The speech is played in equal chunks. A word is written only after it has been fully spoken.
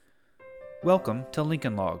Welcome to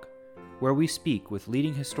Lincoln Log, where we speak with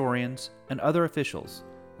leading historians and other officials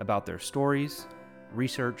about their stories,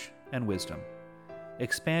 research, and wisdom.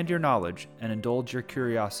 Expand your knowledge and indulge your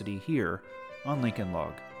curiosity here on Lincoln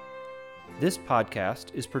Log. This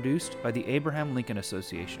podcast is produced by the Abraham Lincoln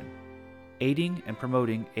Association, aiding and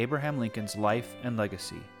promoting Abraham Lincoln's life and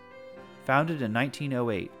legacy. Founded in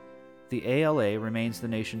 1908, the ALA remains the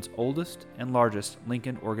nation's oldest and largest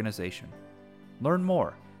Lincoln organization. Learn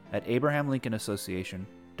more at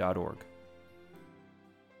abrahamlincolnassociation.org.